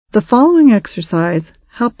The following exercise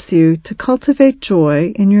helps you to cultivate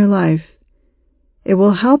joy in your life. It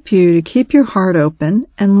will help you to keep your heart open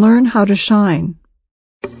and learn how to shine.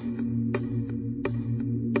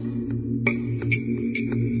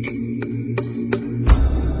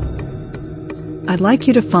 I'd like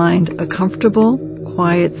you to find a comfortable,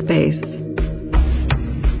 quiet space.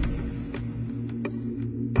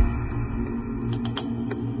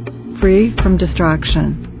 Free from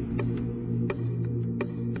distraction.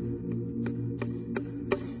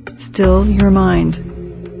 Still your mind.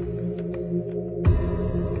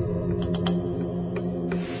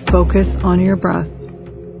 Focus on your breath.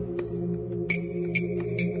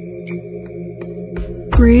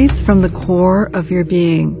 Breathe from the core of your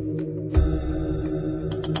being.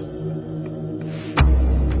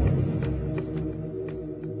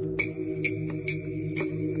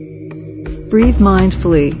 Breathe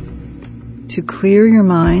mindfully to clear your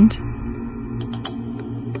mind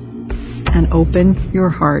and open your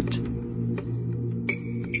heart.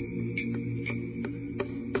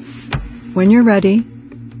 When you're ready,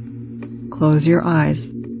 close your eyes.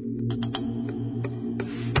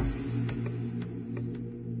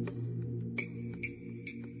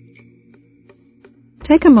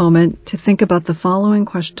 Take a moment to think about the following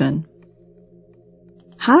question.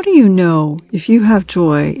 How do you know if you have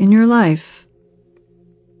joy in your life?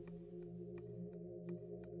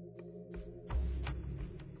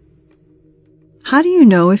 How do you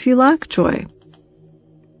know if you lack joy?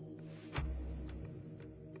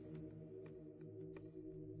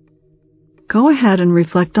 Go ahead and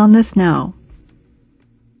reflect on this now.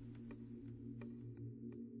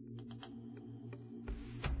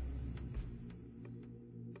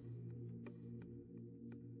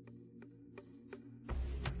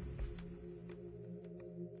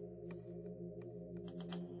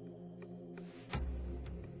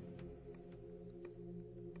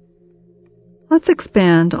 Let's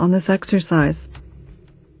expand on this exercise.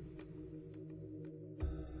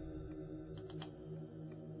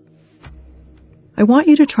 I want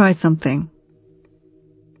you to try something.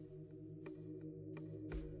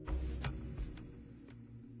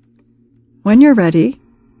 When you're ready,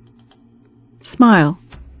 smile.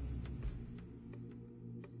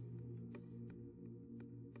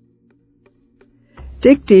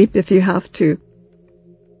 Dig deep if you have to.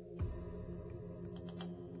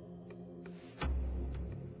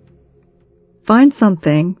 Find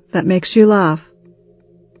something that makes you laugh.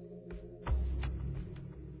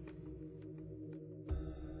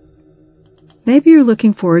 Maybe you're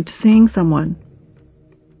looking forward to seeing someone.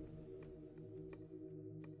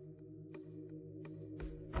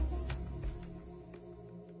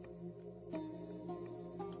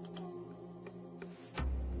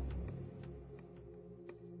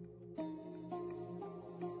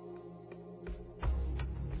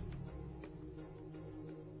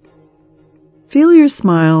 Feel your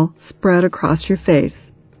smile spread across your face.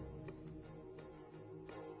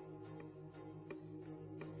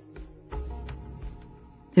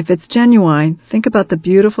 If it's genuine, think about the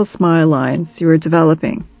beautiful smile lines you are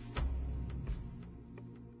developing.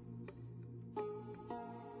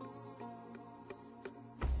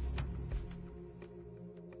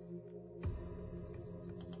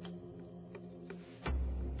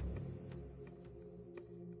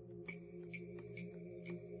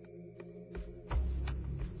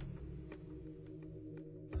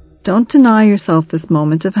 Don't deny yourself this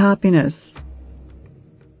moment of happiness.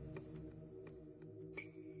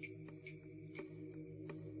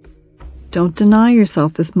 Don't deny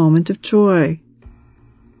yourself this moment of joy.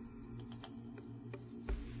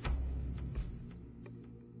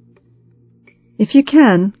 If you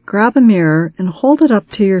can, grab a mirror and hold it up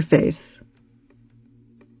to your face.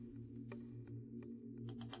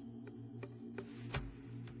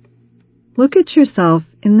 Look at yourself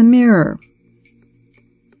in the mirror.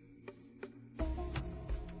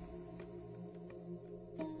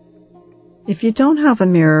 If you don't have a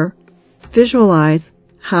mirror, visualize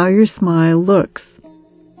how your smile looks.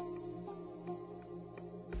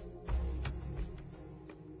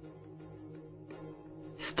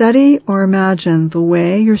 Study or imagine the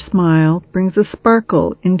way your smile brings a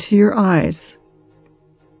sparkle into your eyes.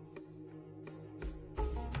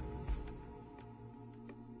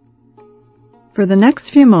 For the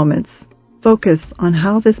next few moments, focus on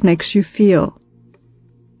how this makes you feel.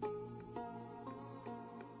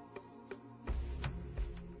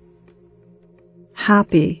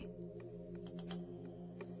 Happy.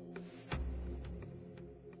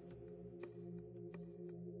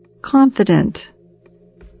 Confident.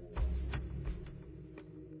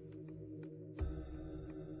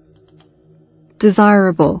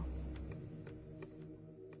 Desirable.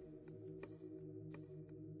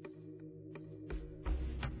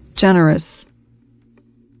 generous,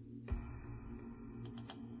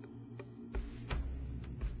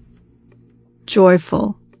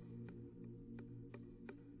 joyful,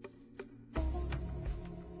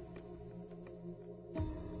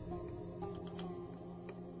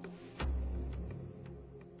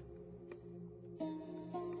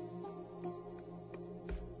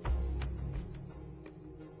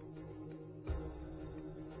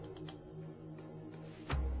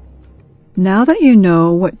 Now that you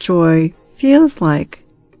know what joy feels like,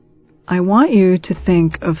 I want you to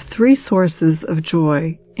think of 3 sources of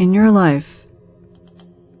joy in your life.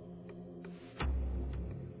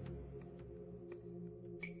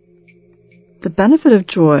 The benefit of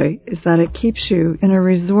joy is that it keeps you in a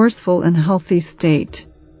resourceful and healthy state.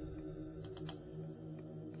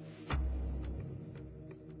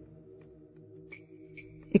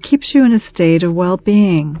 It keeps you in a state of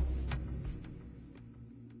well-being.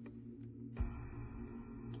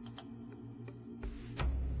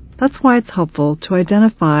 That's why it's helpful to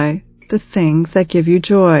identify the things that give you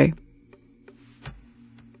joy.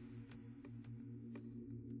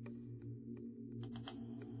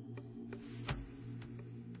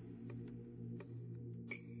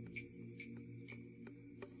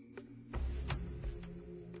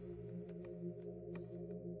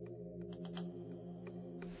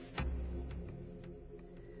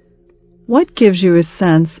 What gives you a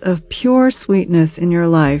sense of pure sweetness in your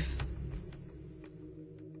life?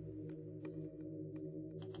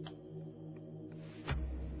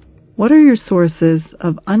 What are your sources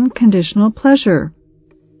of unconditional pleasure?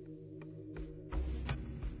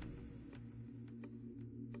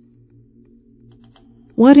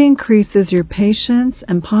 What increases your patience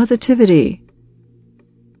and positivity?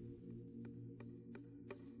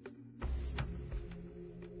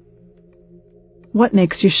 What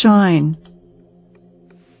makes you shine?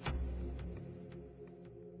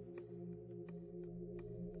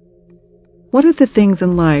 What are the things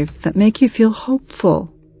in life that make you feel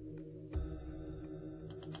hopeful?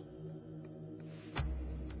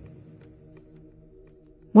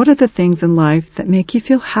 What are the things in life that make you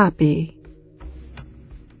feel happy?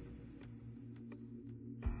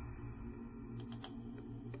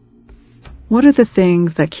 What are the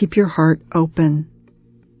things that keep your heart open?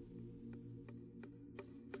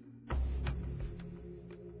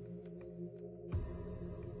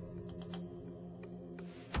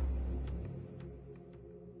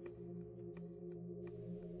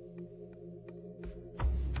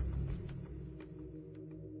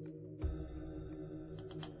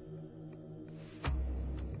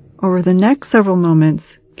 Over the next several moments,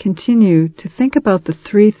 continue to think about the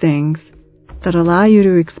 3 things that allow you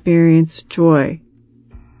to experience joy.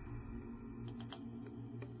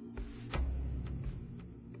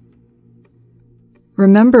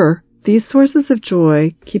 Remember, these sources of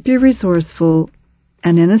joy keep you resourceful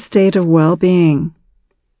and in a state of well-being.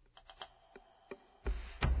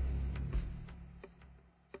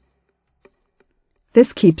 This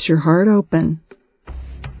keeps your heart open.